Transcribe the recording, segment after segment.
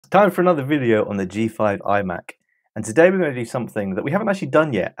Time for another video on the G5 iMac, and today we're going to do something that we haven't actually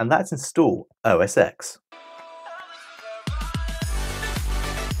done yet, and that's install OSX.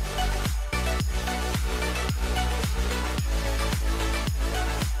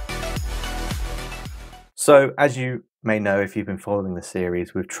 So, as you may know if you've been following the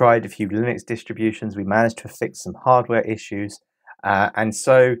series, we've tried a few Linux distributions, we managed to fix some hardware issues, and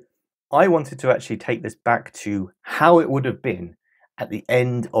so I wanted to actually take this back to how it would have been at the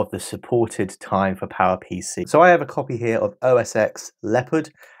end of the supported time for PowerPC. So I have a copy here of OSX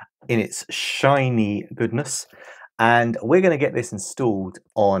Leopard in its shiny goodness, and we're going to get this installed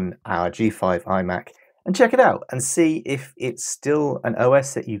on our G5 iMac and check it out and see if it's still an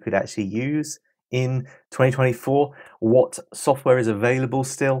OS that you could actually use in 2024, what software is available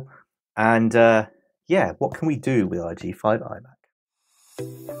still, and yeah, what can we do with our G5 iMac?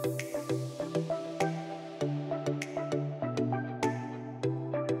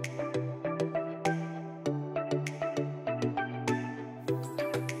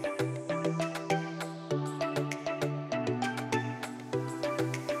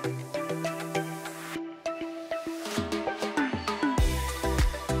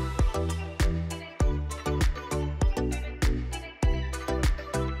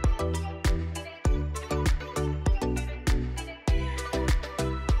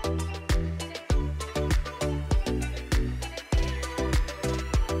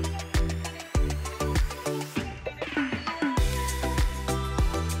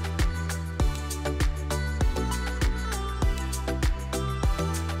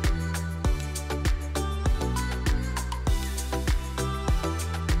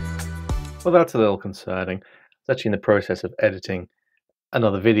 Well, that's a little concerning. It's actually in the process of editing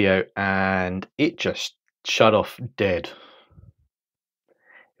another video and it just shut off dead.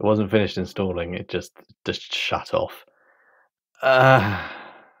 It wasn't finished installing, it just shut off.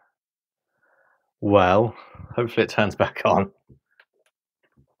 Well, hopefully it turns back on.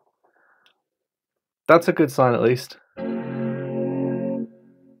 That's a good sign at least.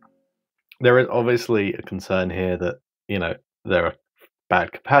 There is obviously a concern here that, you know, there are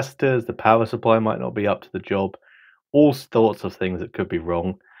bad capacitors, the power supply might not be up to the job, all sorts of things that could be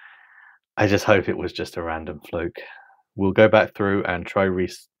wrong. I just hope it was just a random fluke. We'll go back through and try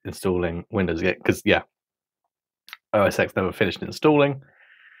reinstalling Windows again, because yeah, OSX never finished installing.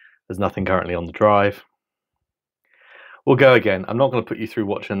 There's nothing currently on the drive. We'll go again. I'm not going to put you through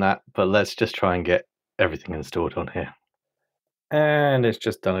watching that, but let's just try and get everything installed on here. And it's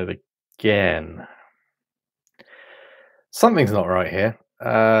just done it again. Something's not right here.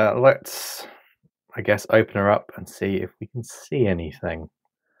 Let's, I guess, open her up and see if we can see anything.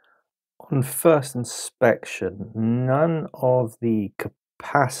 On first inspection, none of the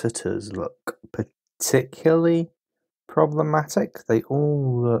capacitors look particularly problematic. They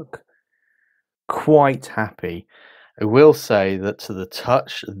all look quite happy. I will say that to the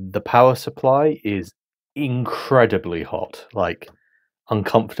touch, the power supply is incredibly hot, like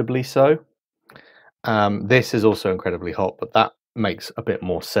uncomfortably so. This is also incredibly hot, but that makes a bit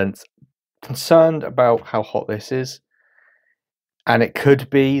more sense. Concerned about how hot this is, and it could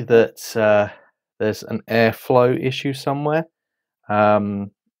be that there's an airflow issue somewhere. The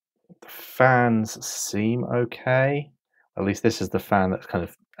fans seem okay. At least this is the fan that's kind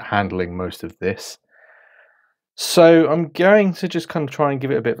of handling most of this. So I'm going to just kind of try and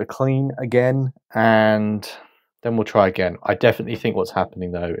give it a bit of a clean again, and then we'll try again. I definitely think what's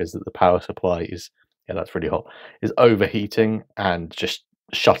happening though is that the power supply is, yeah, that's really hot, is overheating and just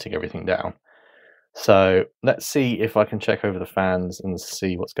shutting everything down. So let's see if I can check over the fans and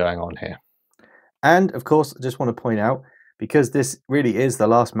see what's going on here. And of course, I just want to point out, because this really is the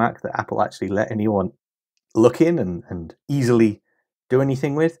last Mac that Apple actually let anyone look in and easily do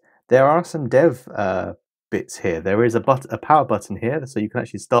anything with, there are some dev bits here. There is a power button here, so you can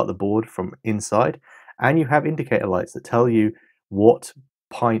actually start the board from inside, and you have indicator lights that tell you what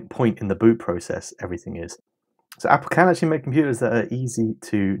point in the boot process everything is. So Apple can actually make computers that are easy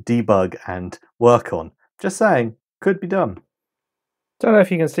to debug and work on. Just saying, could be done. Don't know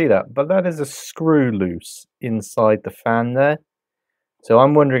if you can see that, but that is a screw loose inside the fan there. So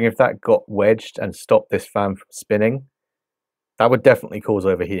I'm wondering if that got wedged and stopped this fan from spinning. That would definitely cause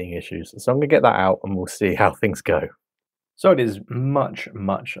overheating issues. So I'm going to get that out and we'll see how things go. So it is much,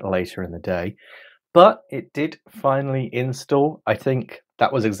 much later in the day, but it did finally install. I think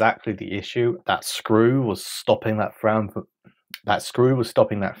that was exactly the issue. That screw was stopping that fan from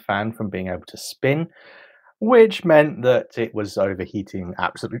being able to spin, which meant that it was overheating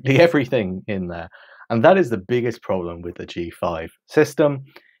absolutely everything in there. And that is the biggest problem with the G5 system.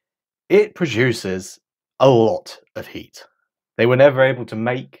 It produces a lot of heat. They were never able to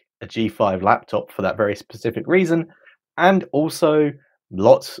make a G5 laptop for that very specific reason, and also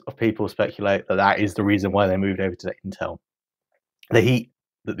lots of people speculate that that is the reason why they moved over to Intel. The heat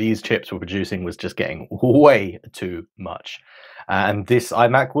that these chips were producing was just getting way too much. And this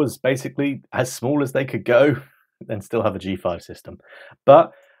iMac was basically as small as they could go and still have a G5 system.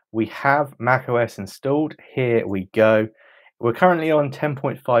 But we have macOS installed. Here we go. We're currently on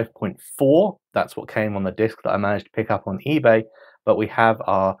 10.5.4. That's what came on the disk that I managed to pick up on eBay. But we have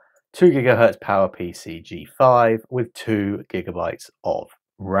our 2 GHz PowerPC G5 with 2 GB of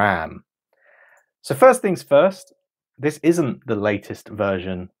RAM. So first things first, this isn't the latest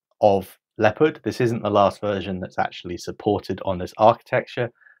version of Leopard. This isn't the last version that's actually supported on this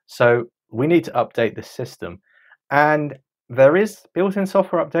architecture. So we need to update the system. And there is built-in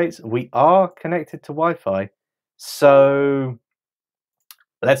software updates. We are connected to Wi-Fi. So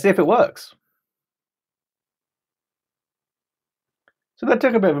let's see if it works. So that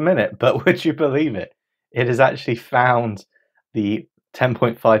took a bit of a minute, but would you believe it? It has actually found the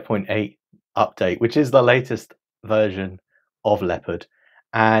 10.5.8 update, which is the latest version of Leopard,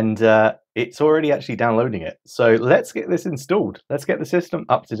 and it's already actually downloading it. So let's get this installed. Let's get the system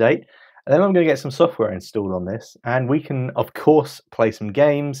up to date, and then I'm going to get some software installed on this, and we can, of course, play some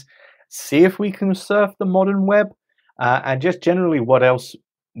games, see if we can surf the modern web, and just generally what else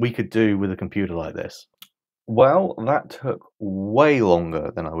we could do with a computer like this. Well, that took way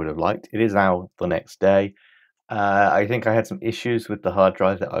longer than I would have liked. It is now the next day. I think I had some issues with the hard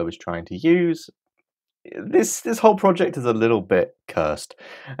drive that I was trying to use. This whole project is a little bit cursed.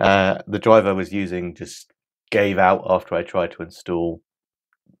 The drive I was using just gave out after I tried to install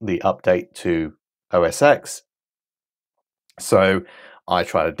the update to OSX. So I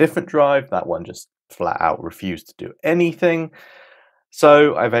tried a different drive. That one just flat out refused to do anything.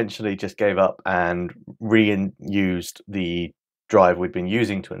 So I eventually just gave up and reused the drive we'd been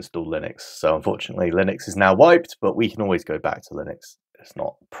using to install Linux. So unfortunately, Linux is now wiped, but we can always go back to Linux. It's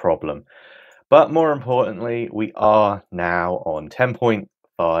not a problem. But more importantly, we are now on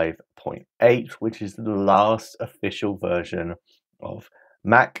 10.5.8, which is the last official version of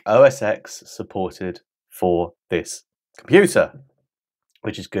Mac OS X supported for this computer,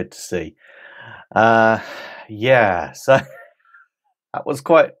 which is good to see. Yeah, so that was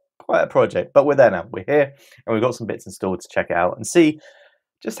quite a project, but we're there now. We're here, and we've got some bits installed to check it out and see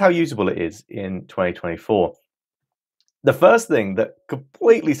just how usable it is in 2024. The first thing that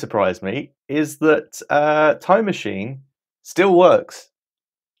completely surprised me is that Time Machine still works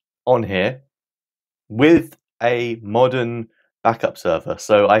on here with a modern backup server.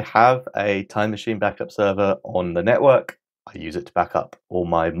 So I have a Time Machine backup server on the network. I use it to back up all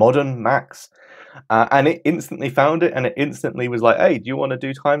my modern Macs. And it instantly found it, and it instantly was like, hey, do you want to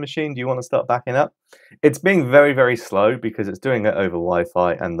do Time Machine? Do you want to start backing up? It's being very, very slow because it's doing it over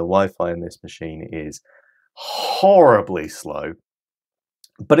Wi-Fi, and the Wi-Fi in this machine is horribly slow.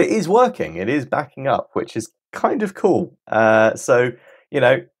 But it is working. It is backing up, which is kind of cool. So, you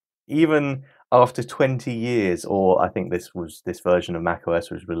know, even after 20 years, or I think this version of macOS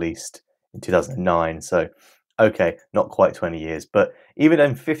was released in 2009. So, okay, not quite 20 years, but even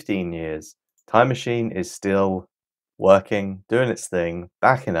in 15 years, Time Machine is still working, doing its thing,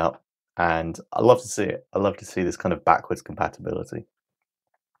 backing up, and I love to see it. I love to see this kind of backwards compatibility.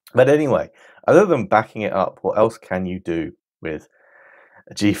 But anyway, other than backing it up, what else can you do with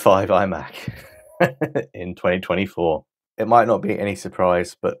a G5 iMac in 2024? It might not be any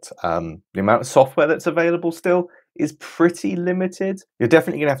surprise, but the amount of software that's available still is pretty limited. You're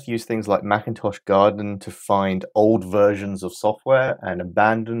definitely going to have to use things like Macintosh Garden to find old versions of software and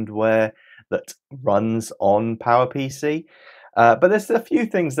abandonedware that runs on PowerPC. But there's a few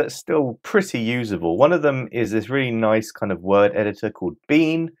things that's still pretty usable. One of them is this really nice kind of word editor called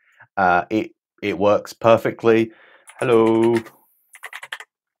Bean. It works perfectly. Hello.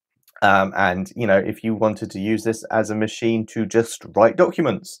 And you know, if you wanted to use this as a machine to just write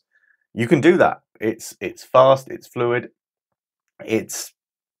documents, you can do that. It's fast, it's fluid, it's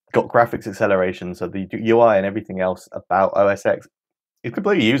got graphics acceleration, so the UI and everything else about OS X is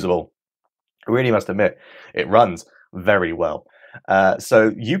completely usable. I really must admit, it runs very well.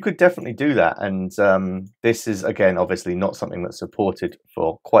 So you could definitely do that, and this is, again, obviously not something that's supported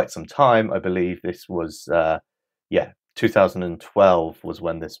for quite some time. I believe this was, 2012 was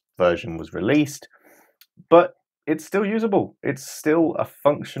when this version was released, but it's still usable. It's still a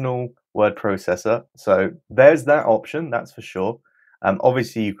functional word processor, so there's that option, that's for sure.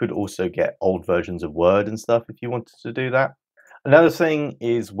 Obviously, you could also get old versions of Word and stuff if you wanted to do that. Another thing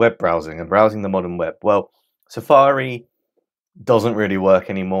is web browsing and browsing the modern web. Well, Safari doesn't really work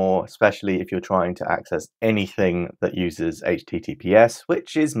anymore, especially if you're trying to access anything that uses HTTPS,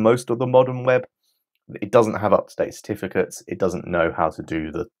 which is most of the modern web. It doesn't have up-to-date certificates. It doesn't know how to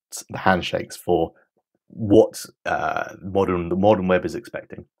do the handshakes for what the modern web is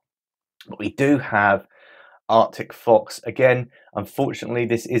expecting. But we do have Arctic Fox. Again, unfortunately,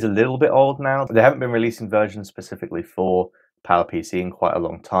 this is a little bit old now. They haven't been releasing versions specifically for PowerPC in quite a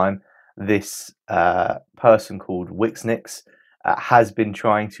long time. This person called Wixnix has been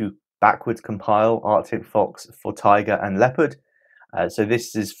trying to backwards compile Arctic Fox for Tiger and Leopard. So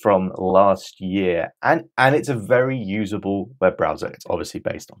this is from last year, and it's a very usable web browser. It's obviously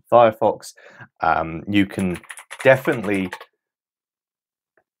based on Firefox. You can definitely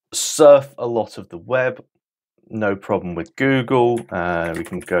surf a lot of the web, no problem with Google. We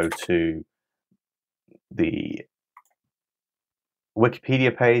can go to the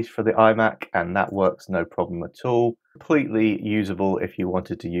Wikipedia page for the iMac, and that works no problem at all. Completely usable if you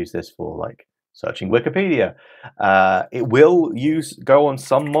wanted to use this for like searching Wikipedia. It will go on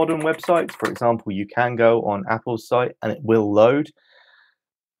some modern websites. For example, you can go on Apple's site and it will load.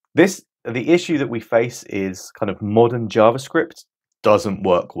 The issue that we face is kind of modern JavaScript doesn't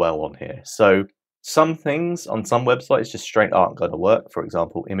work well on here. So some things on some websites just straight aren't going to work. For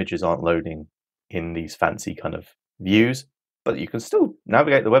example, images aren't loading in these fancy kind of views, but you can still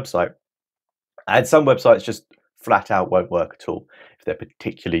navigate the website. And some websites just flat out won't work at all if they're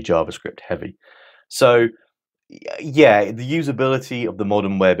particularly JavaScript heavy. So yeah, the usability of the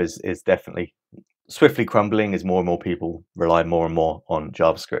modern web is definitely swiftly crumbling as more and more people rely more and more on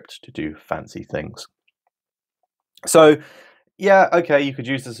JavaScript to do fancy things. So yeah, okay, you could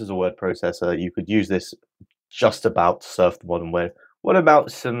use this as a word processor. You could use this just about to surf the modern web. What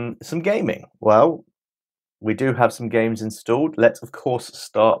about some gaming? Well, we do have some games installed. Let's of course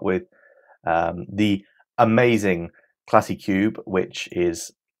start with the amazing ClassiCube, which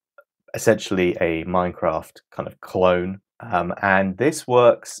is essentially a Minecraft kind of clone, and this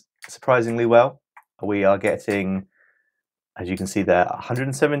works surprisingly well. We are getting, as you can see there,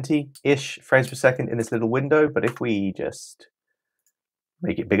 170-ish frames per second in this little window, but if we just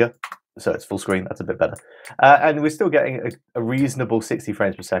make it bigger so it's full screen, that's a bit better, and we're still getting a reasonable 60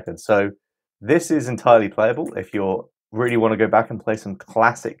 frames per second. So this is entirely playable if you really want to go back and play some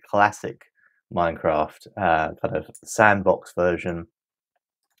classic Minecraft, kind of sandbox version.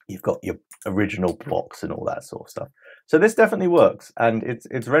 You've got your original blocks and all that sort of stuff. So this definitely works, and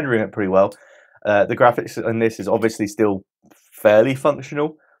it's rendering it pretty well. The graphics in this is obviously still fairly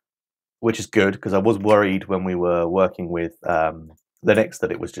functional, which is good, because I was worried when we were working with Linux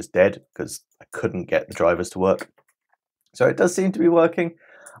that it was just dead because I couldn't get the drivers to work. So it does seem to be working.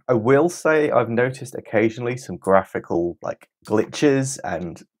 I will say I've noticed occasionally some graphical like glitches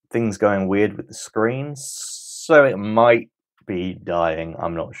and things going weird with the screens, so it might be dying,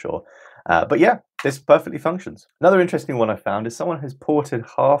 I'm not sure. But yeah, this perfectly functions. Another interesting one I found is someone has ported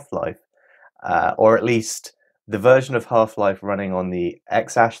Half-Life, or at least the version of Half-Life running on the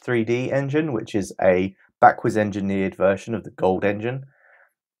X-Ash 3D engine, which is a backwards engineered version of the Gold engine.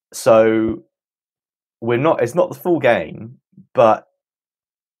 So it's not the full game, but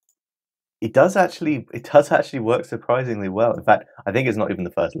it does actually work surprisingly well. In fact, I think it's not even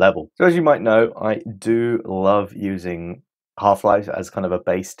the first level. So as you might know, I do love using Half-Life as kind of a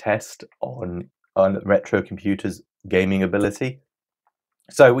base test on retro computers' gaming ability.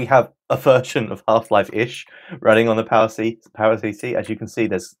 So we have a version of Half-Life-ish running on the PowerPC. As you can see,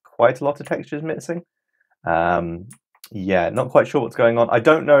 there's quite a lot of textures missing. Yeah, not quite sure what's going on. I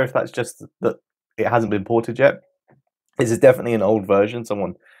don't know if that's just that it hasn't been ported yet. This is definitely an old version.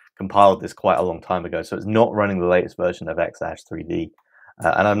 Someone compiled this quite a long time ago, so it's not running the latest version of X-Ash 3D.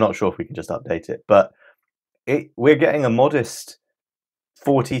 And I'm not sure if we can just update it, but we're getting a modest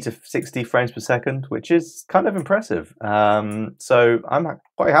 40 to 60 frames per second, which is kind of impressive. So I'm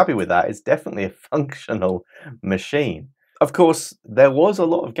quite happy with that. It's definitely a functional machine. Of course, there was a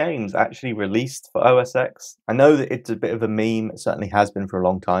lot of games actually released for OSX. I know that it's a bit of a meme. It certainly has been for a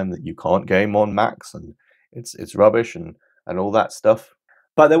long time that you can't game on Macs and it's rubbish and all that stuff.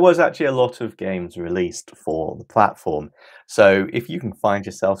 But there was actually a lot of games released for the platform. So if you can find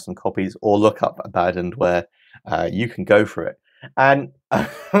yourself some copies or look up Abandonware, you can go for it. And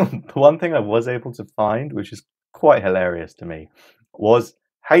one thing I was able to find, which is quite hilarious to me, was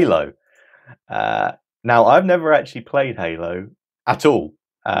Halo. Now, I've never actually played Halo at all.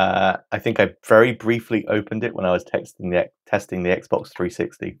 I think I very briefly opened it when I was testing the Xbox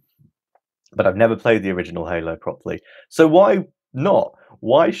 360. But I've never played the original Halo properly. So why not?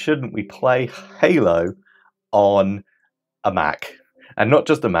 Why shouldn't we play Halo on a Mac? And not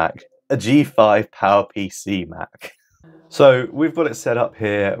just a Mac, a G5 PowerPC Mac. So we've got it set up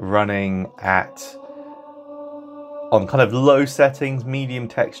here running on kind of low settings, medium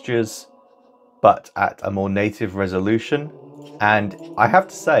textures, but at a more native resolution. And I have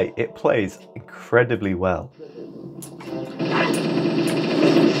to say, it plays incredibly well.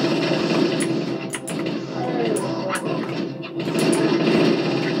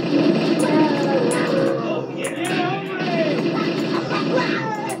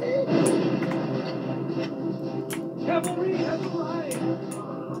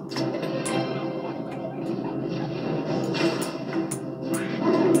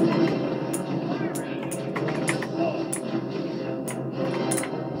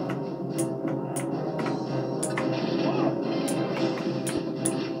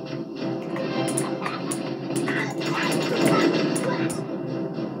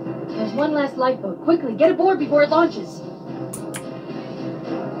 There's one last lifeboat. Quickly, get aboard before it launches.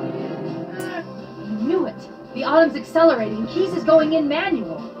 You knew it. The Autumn's accelerating. Keys is going in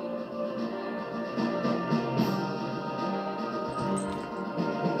manual.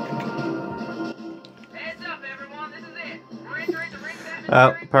 Heads up, everyone. This is it. We're entering the ring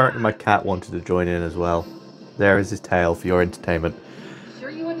of Apparently my cat wanted to join in as well. There is his tail for your entertainment. Sure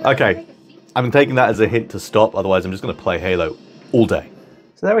you wouldn't like to Okay, take a seat? I'm taking that as a hint to stop, otherwise I'm just going to play Halo all day.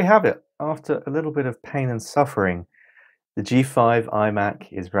 So there we have it. After a little bit of pain and suffering, the G5 iMac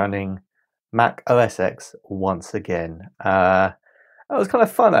is running Mac OSX once again. That was kind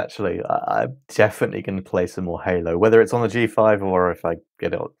of fun, actually. I'm definitely going to play some more Halo, whether it's on the G5 or if I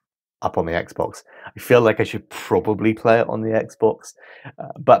get it up on the Xbox. I feel like I should probably play it on the Xbox,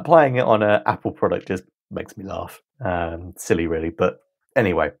 but playing it on an Apple product just makes me laugh. Silly, really. But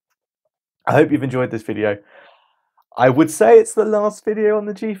anyway, I hope you've enjoyed this video. I would say it's the last video on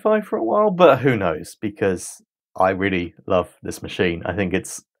the G5 for a while, but who knows, because I really love this machine. I think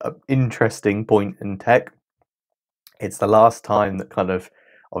it's an interesting point in tech. It's the last time that kind of,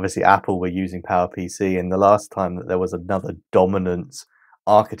 obviously Apple were using PowerPC, and the last time that there was another dominant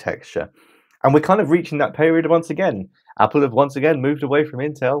architecture. And we're kind of reaching that period once again. Apple have once again moved away from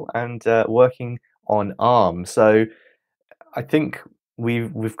Intel and working on ARM. So I think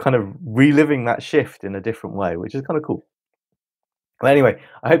we've kind of reliving that shift in a different way, which is kind of cool. Well, anyway,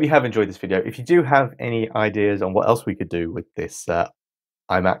 I hope you have enjoyed this video. If you do have any ideas on what else we could do with this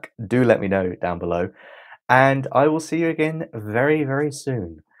iMac, do let me know down below. And I will see you again very, very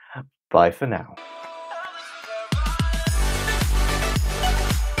soon. Bye for now.